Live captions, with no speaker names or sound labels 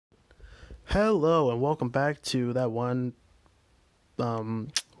Hello and welcome back to that one. What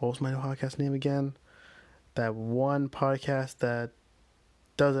was my podcast name again? That one podcast that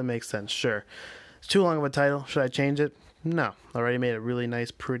doesn't make sense. Sure, it's too long of a title. Should I change it? No, I already made a really nice,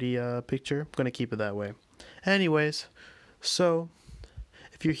 pretty picture. I'm gonna keep it that way. Anyways, so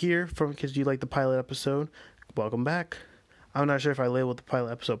if you're here from because you like the pilot episode, welcome back. I'm not sure if I labeled the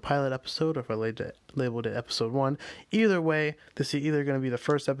pilot episode, or if I labeled it episode 1. Either way, this is either going to be the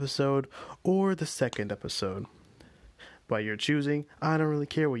first episode or the second episode. By your choosing, I don't really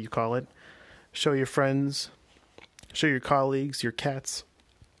care what you call it. Show your friends, show your colleagues, your cats,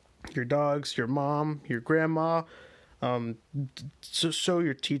 your dogs, your mom, your grandma, show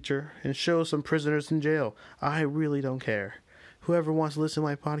your teacher, and show some prisoners in jail. I really don't care. Whoever wants to listen to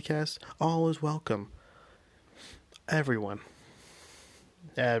my podcast, all is welcome. Everyone.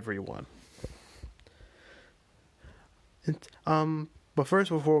 But first,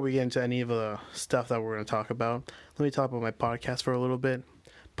 before we get into any of the stuff that we're going to talk about, let me talk about my podcast for a little bit.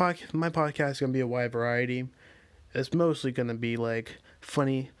 My podcast is going to be a wide variety. It's mostly going to be like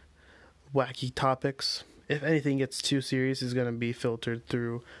funny, wacky topics. If anything gets too serious, it's going to be filtered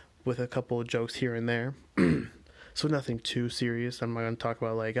through with a couple of jokes here and there. So nothing too serious. I'm not going to talk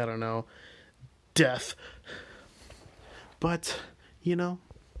about, like, I don't know, death. But, you know,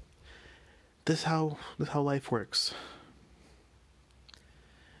 this is how life works.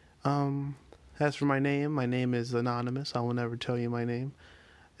 As for my name is anonymous. I will never tell you my name.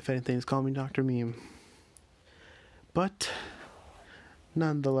 If anything, just call me Dr. Meme. But,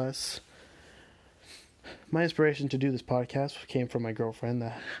 nonetheless, my inspiration to do this podcast came from my girlfriend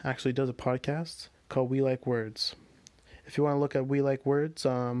that actually does a podcast called We Like Words. If you want to look at We Like Words,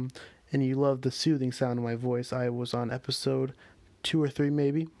 and you love the soothing sound of my voice, I was on episode 2 or 3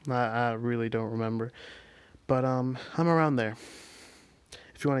 maybe. I really don't remember. But I'm around there.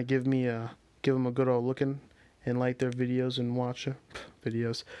 If you want to give them a good old looking and like their videos and watch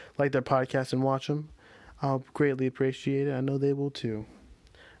like their podcast and watch them, I'll greatly appreciate it. I know they will too.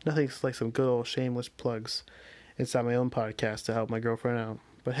 Nothing's like some good old shameless plugs inside my own podcast to help my girlfriend out.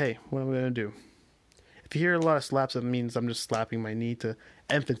 But hey, what am I going to do? If you hear a lot of slaps, it means I'm just slapping my knee to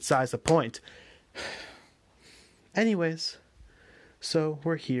emphasize the point. Anyways, so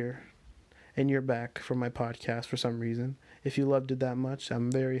we're here, and you're back for my podcast for some reason. If you loved it that much,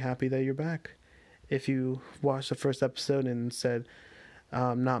 I'm very happy that you're back. If you watched the first episode and said,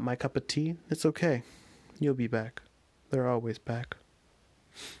 not my cup of tea, it's okay. You'll be back. They're always back.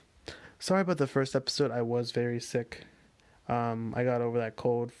 Sorry about the first episode. I was very sick. I got over that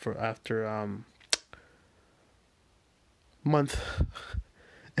cold after month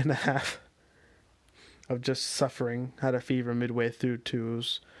and a half of just suffering. Had a fever midway through too.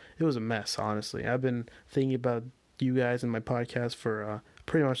 It was a mess, honestly. I've been thinking about you guys and my podcast for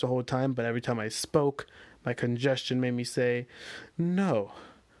pretty much the whole time, but every time I spoke, my congestion made me say no,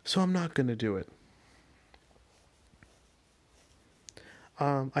 so I'm not gonna do it.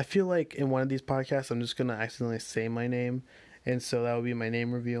 I feel like in one of these podcasts I'm just gonna accidentally say my name, and so that would be my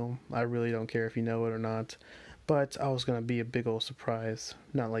name reveal. I really don't care if you know it or not. But I was going to be a big old surprise.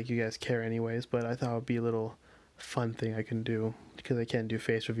 Not like you guys care anyways, but I thought it would be a little fun thing I can do. Because I can't do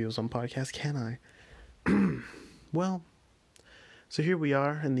face reveals on podcasts, can I? Well, so here we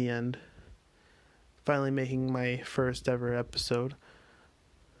are in the end. Finally making my first ever episode.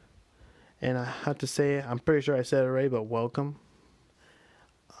 And I have to say, I'm pretty sure I said it already, but welcome.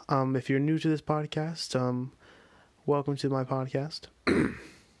 If you're new to this podcast, welcome to my podcast.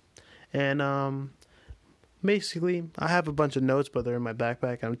 And, basically, I have a bunch of notes, but they're in my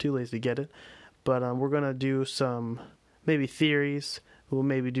backpack. I'm too lazy to get it. But we're going to do some, maybe theories. We'll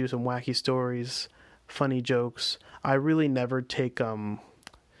maybe do some wacky stories, funny jokes. I really never take,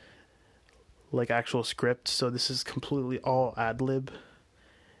 like, actual script. So this is completely all ad-lib.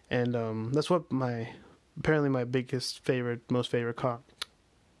 And that's what apparently my most favorite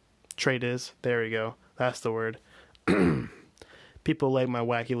trait is. There we go. That's the word. People like my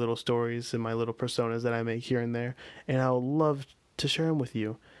wacky little stories and my little personas that I make here and there, and I would love to share them with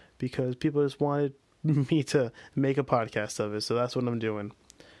you because people just wanted me to make a podcast of it, so that's what I'm doing.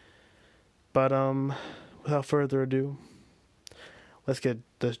 But without further ado, let's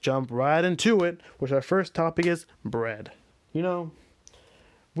jump right into it, which our first topic is bread. You know,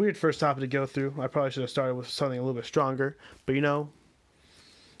 weird first topic to go through. I probably should have started with something a little bit stronger, but you know,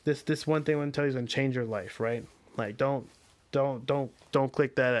 this one thing I'm going to tell you is going to change your life, right? Like, don't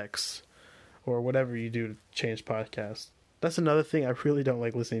click that X or whatever you do to change podcasts. That's another thing. I really don't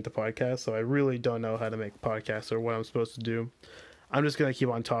like listening to podcasts, so I really don't know how to make podcasts or what I'm supposed to do. I'm just going to keep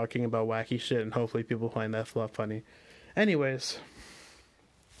on talking about wacky shit and hopefully people find that funny. Anyways,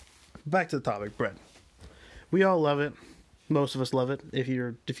 back to the topic, bread. We all love it. Most of us love it. If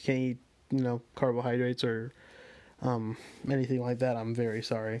you can't eat, carbohydrates or anything like that, I'm very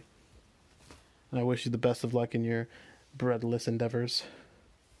sorry. And I wish you the best of luck in your breadless endeavors.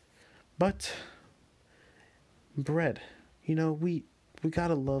 But bread, we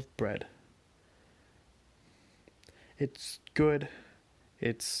gotta love bread. It's good.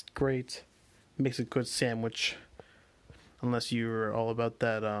 It's great. Makes a good sandwich. Unless you're all about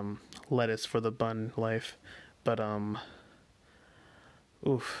that lettuce for the bun life. But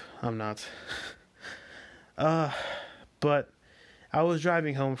oof, I'm not. But I was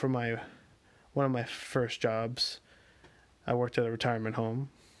driving home from one of my first jobs. I worked at a retirement home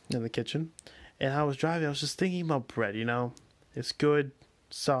in the kitchen. And I was driving, I was just thinking about bread, It's good,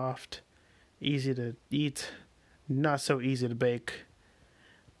 soft, easy to eat, not so easy to bake.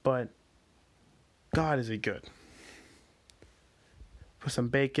 But God, is it good. Put some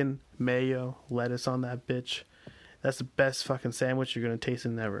bacon, mayo, lettuce on that bitch. That's the best fucking sandwich you're going to taste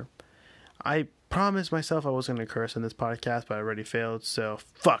in ever. I promised myself I wasn't going to curse in this podcast, but I already failed, so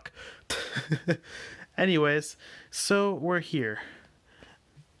fuck. Anyways, so we're here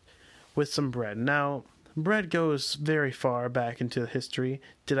with some bread. Now, bread goes very far back into history.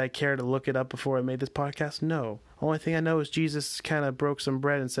 Did I care to look it up before I made this podcast? No. Only thing I know is Jesus kind of broke some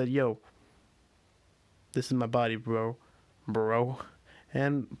bread and said, yo, this is my body, bro.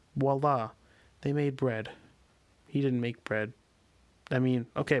 And voila, they made bread. He didn't make bread. I mean,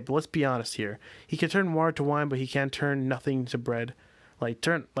 okay, but let's be honest here. He can turn water to wine, but he can't turn nothing to bread.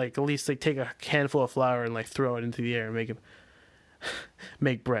 At least take a handful of flour and throw it into the air and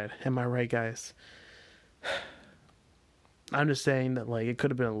make bread. Am I right, guys? I'm just saying that it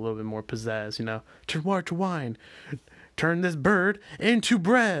could have been a little bit more pizzazz, Turn water to wine. Turn this bird into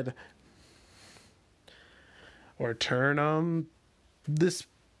bread. Or turn this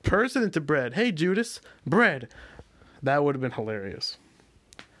person into bread. Hey, Judas, bread. That would have been hilarious.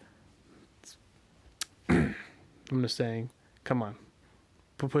 I'm just saying, come on.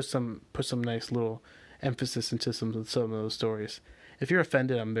 Put some nice little emphasis into some of those stories. If you're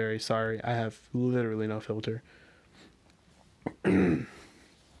offended, I'm very sorry. I have literally no filter.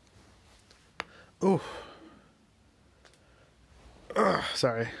 Oh.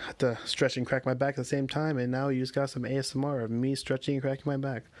 Sorry. I had to stretch and crack my back at the same time, and now you just got some ASMR of me stretching and cracking my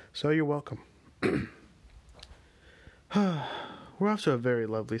back. So you're welcome. We're off to a very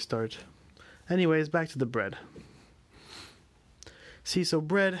lovely start. Anyways, back to the bread. See, so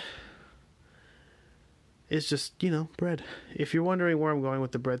bread is just, bread. If you're wondering where I'm going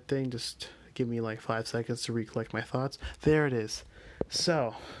with the bread thing, just give me 5 seconds to recollect my thoughts. There it is.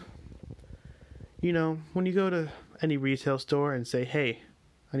 So, when you go to any retail store and say, hey,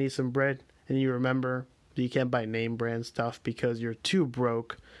 I need some bread, and you remember that you can't buy name brand stuff because you're too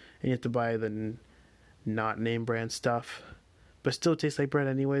broke and you have to buy the not name brand stuff, but still tastes like bread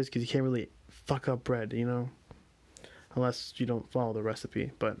anyways because you can't really fuck up bread, unless you don't follow the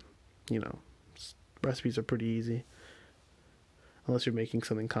recipe. But recipes are pretty easy unless you're making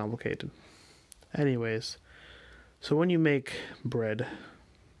something complicated. Anyways, so when you make bread,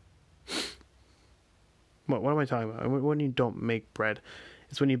 what am I talking about? When you don't make bread,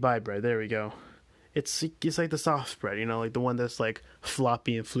 it's when you buy bread. There we go. It's like the soft bread, like the one that's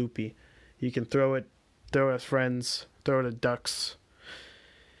floppy and floopy. You can throw it at friends, throw it at ducks.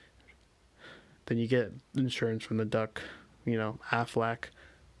 Then you get insurance from the duck, Aflac.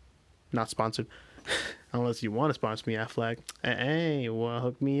 Not sponsored. Unless you want to sponsor me, Aflac. Hey, well,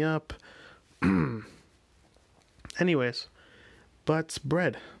 hook me up. Anyways, but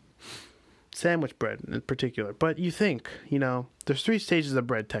bread. Sandwich bread in particular. But you think, there's 3 stages of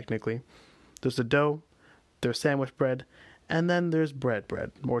bread technically. There's the dough, there's sandwich bread, and then there's bread,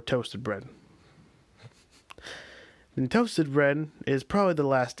 or toasted bread. And toasted bread is probably the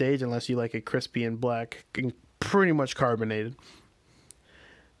last stage unless you like it crispy and black and pretty much carbonated.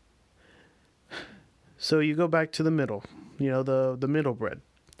 So you go back to the middle, the middle bread.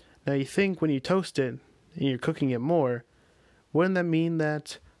 Now you think when you toast it and you're cooking it more, wouldn't that mean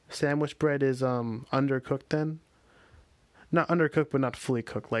that sandwich bread is undercooked then? Not undercooked, but not fully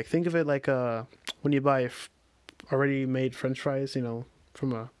cooked. Think of it when you buy already made French fries,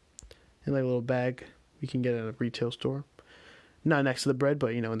 from in a little bag you can get at a retail store. Not next to the bread,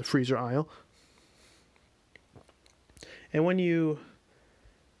 but in the freezer aisle. And when you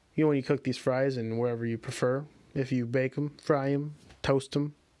cook these fries and wherever you prefer, if you bake them, fry them, toast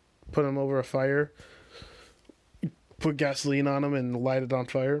them, put them over a fire, put gasoline on them and light it on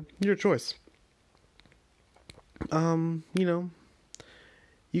fire, your choice. You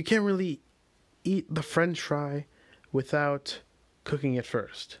can't really eat the French fry without cooking it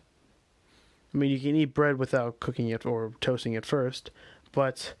first. I mean, you can eat bread without cooking it or toasting it first,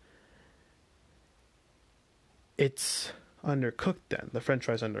 but it's undercooked then. The french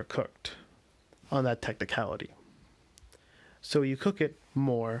fries undercooked on that technicality. So you cook it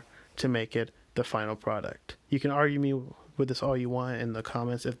more to make it the final product. You can argue me with this all you want in the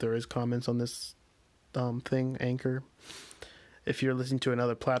comments, if there is comments on this thing, Anchor. If you're listening to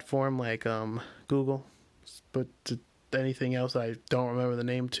another platform like Google, but anything else I don't remember the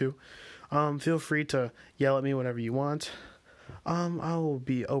name to, feel free to yell at me whenever you want. I will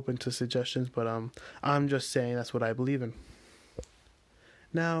be open to suggestions, but I'm just saying that's what I believe in.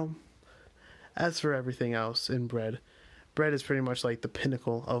 Now, as for everything else in bread is pretty much like the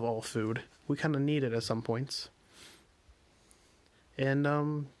pinnacle of all food. We kind of need it at some points.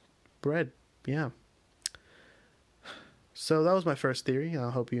 And bread, yeah. So that was my first theory. I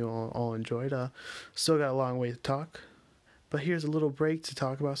hope you all enjoyed. Still got a long way to talk, but here's a little break to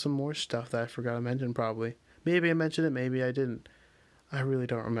talk about some more stuff that I forgot to mention probably. Maybe I mentioned it, maybe I didn't. I really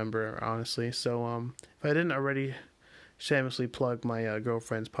don't remember, honestly. So if I didn't already shamelessly plug my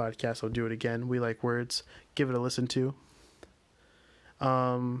girlfriend's podcast, I'll do it again. We Like Words. Give it a listen to.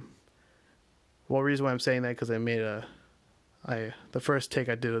 Well, the reason why I'm saying that because the first take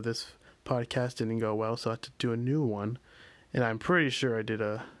I did of this podcast didn't go well, so I had to do a new one, and I'm pretty sure I did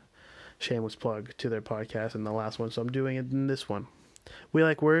a shameless plug to their podcast in the last one, so I'm doing it in this one. We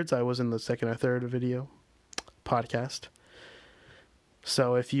Like Words. I was in the second or third video podcast,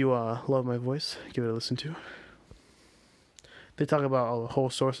 so if you love my voice, give it a listen to. They talk about all the whole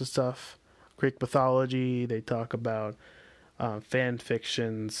source of stuff, Greek mythology. They talk about fan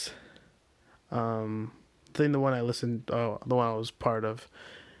fictions. I think the one I was part of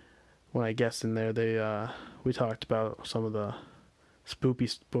when I guessed in there, we talked about some of the spooky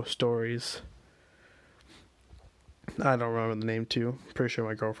stories. I don't remember the name too. Pretty sure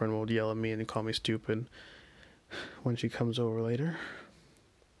my girlfriend will yell at me and call me stupid when she comes over later.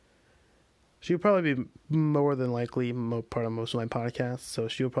 She'll probably be more than likely part of most of my podcasts, so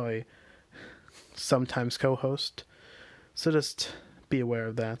she'll probably sometimes co-host. So just be aware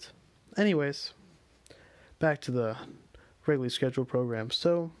of that. Anyways, back to the regularly scheduled program.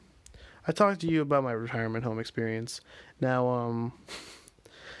 So, I talked to you about my retirement home experience. Now,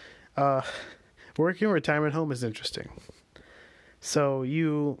 working in a retirement home is interesting. So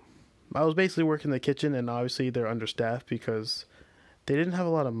I was basically working in the kitchen, and obviously they're understaffed because they didn't have a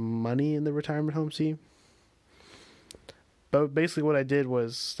lot of money in the retirement home, see? But basically what I did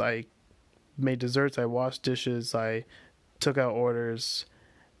was I made desserts, I washed dishes, I took out orders,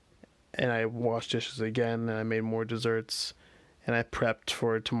 and I washed dishes again, and I made more desserts, and I prepped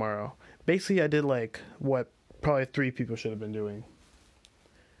for tomorrow. Basically, I did like what probably 3 people should have been doing.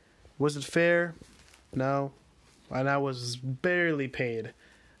 Was it fair? No. And I was barely paid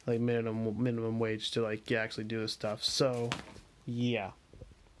like minimum wage to actually do this stuff. So, yeah.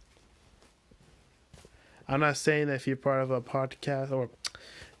 I'm not saying that if you're part of a podcast or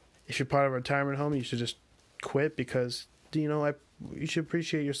if you're part of a retirement home, you should just quit because you should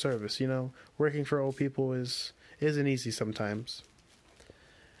appreciate your service. Working for old people isn't easy sometimes.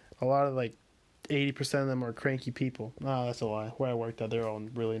 A lot of 80% of them are cranky people. No, that's a lie. Where I worked at, they're all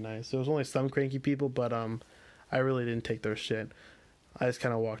really nice. There was only some cranky people, but I really didn't take their shit. I just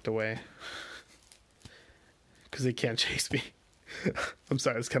kind of walked away because they can't chase me. I'm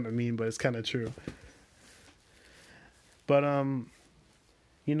sorry, it's kind of mean, but it's kind of true. But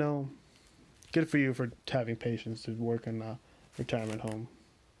good for you for having patience to work in a retirement home.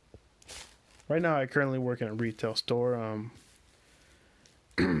 Right now, I currently work in a retail store.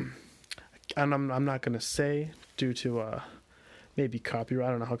 And I'm not gonna say due to maybe copyright.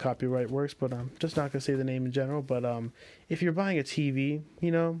 I don't know how copyright works, but I'm just not gonna say the name in general. But if you're buying a TV,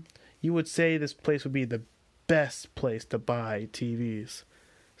 you would say this place would be the best place to buy TVs.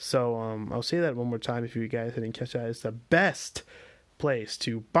 So I'll say that one more time if you guys didn't catch that. It's the best place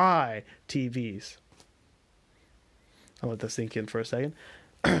to buy TVs. I'll let that sink in for a second.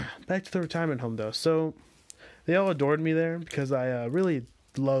 Back to the retirement home though. So they all adored me there because I really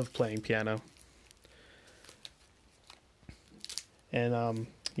love playing piano. And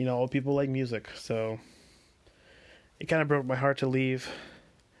old people like music, so it kind of broke my heart to leave.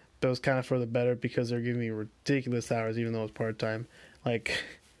 But it was kind of for the better because they're giving me ridiculous hours even though it's part-time.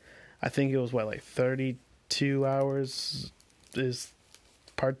 I think it was 32 hours is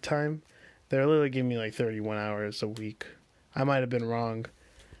part-time. They're literally giving me 31 hours a week. I might have been wrong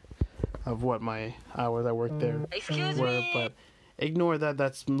of what my hours I worked there were, but ignore that.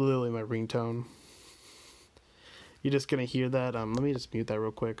 That's literally my ringtone. You're just gonna hear that. Let me just mute that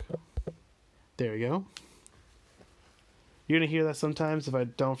real quick. There we go. You're gonna hear that sometimes if I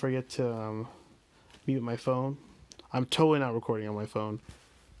don't forget to mute my phone. I'm totally not recording on my phone.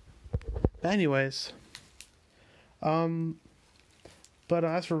 But anyways, but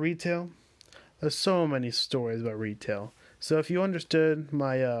as for retail, there's so many stories about retail. So if you understood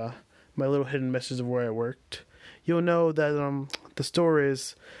my my little hidden message of where I worked, you'll know that the store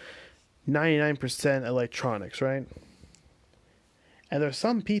is 99% electronics, right? And there's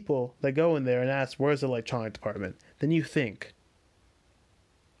some people that go in there and ask, where's the electronic department? Then you think,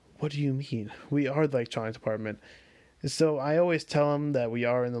 what do you mean? We are the electronics department. And so I always tell them that we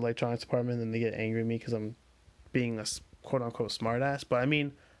are in the electronics department, and they get angry at me because I'm being a quote-unquote smartass. But I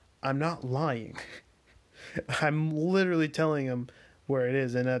mean, I'm not lying. I'm literally telling them where it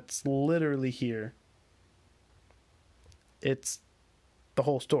is, and that's literally here. It's the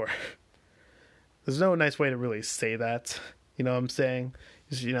whole store. There's no nice way to really say that. You know what I'm saying?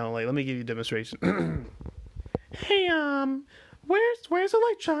 Just, you know, like, let me give you a demonstration. Hey, where's the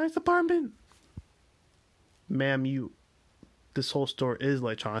electronics department? Ma'am, this whole store is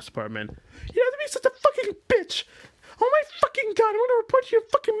electronics department. You have to be such a fucking bitch. Oh my fucking god, I'm gonna report to your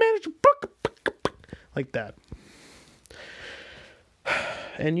fucking manager. Like that.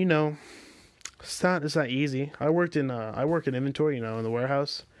 And you know, it's not easy. I work in inventory, you know, in the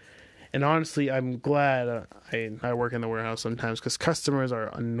warehouse. And honestly, I'm glad I work in the warehouse sometimes, because customers are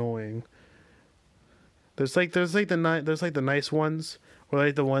annoying. There's the nice ones, or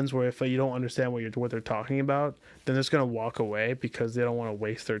like the ones where if you don't understand what they're talking about, then they're just gonna walk away because they don't want to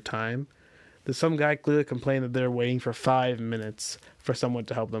waste their time. There's some guy clearly complained that they're waiting for 5 minutes for someone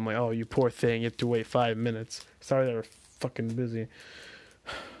to help them. Like, oh, you poor thing, you have to wait 5 minutes. Sorry, they were fucking busy.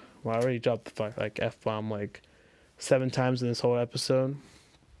 Well, I already dropped the F-bomb like 7 times in this whole episode.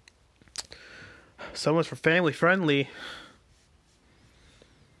 So much for family friendly.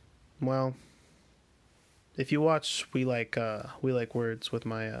 Well, if you watch We Like Words with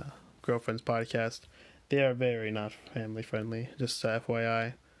my girlfriend's podcast, they are very not family friendly. Just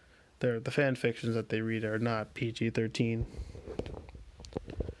FYI, the fan fictions that they read are not PG-13.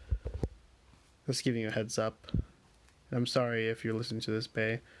 Just giving you a heads up. I'm sorry if you're listening to this,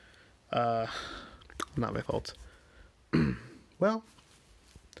 Bay. Not my fault. Well,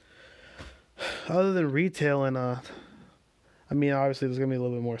 other than retail and I mean, obviously there's gonna be a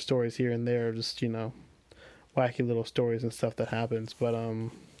little bit more stories here and there, just, you know, wacky little stories and stuff that happens, but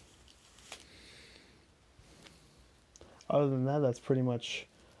other than that, that's pretty much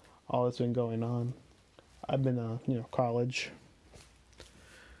all that's been going on. I've been college.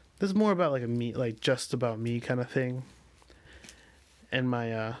 This is more about just about me kind of thing. And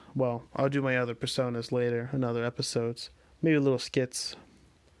my well, I'll do my other personas later in other episodes, maybe little skits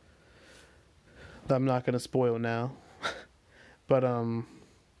that I'm not going to spoil now. But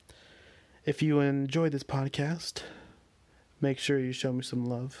if you enjoyed this podcast, make sure you show me some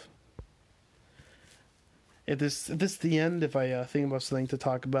love. If this is the end, if I think about something to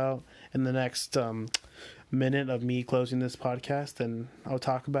talk about in the next minute of me closing this podcast, then I'll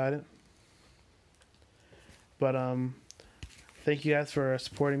talk about it. But thank you guys for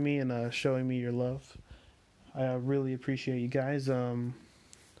supporting me and showing me your love. I really appreciate you guys.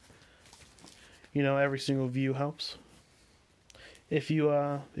 You know, every single view helps. If you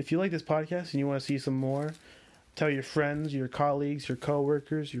like this podcast and you want to see some more, tell your friends, your colleagues, your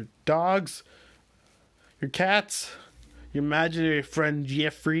coworkers, your dogs, your cats, your imaginary friend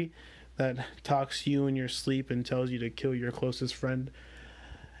Jeffrey that talks to you in your sleep and tells you to kill your closest friend.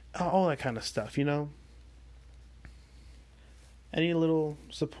 All that kind of stuff, you know? Any little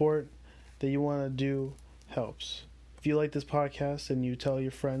support that you want to do helps. If you like this podcast and you tell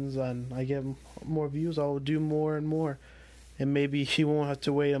your friends and I get more views, I'll do more and more. And maybe you won't have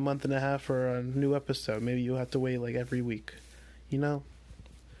to wait a month and a half for a new episode. Maybe you'll have to wait like every week. You know?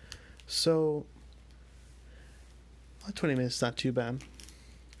 So, 20 minutes is not too bad.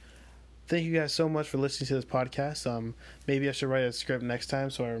 Thank you guys so much for listening to this podcast. Maybe I should write a script next time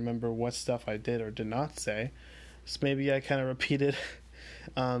so I remember what stuff I did or did not say. So maybe I kind of repeated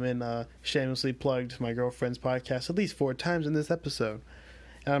and shamelessly plugged my girlfriend's podcast at least 4 times in this episode.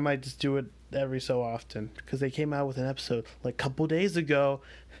 And I might just do it every so often because they came out with an episode like a couple days ago.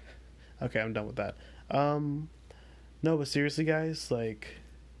 Okay, I'm done with that. No, but seriously, guys, like,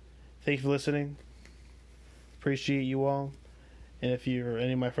 thank you for listening. Appreciate you all. And if you're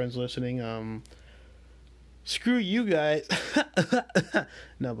any of my friends listening, screw you guys.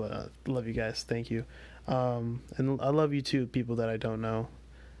 No, but love you guys. Thank you. And I love you too, people that I don't know.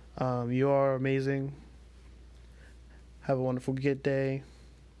 You are amazing. Have a wonderful good day.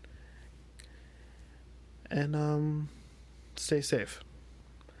 And stay safe.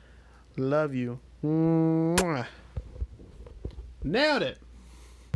 Love you. Mwah. Nailed it.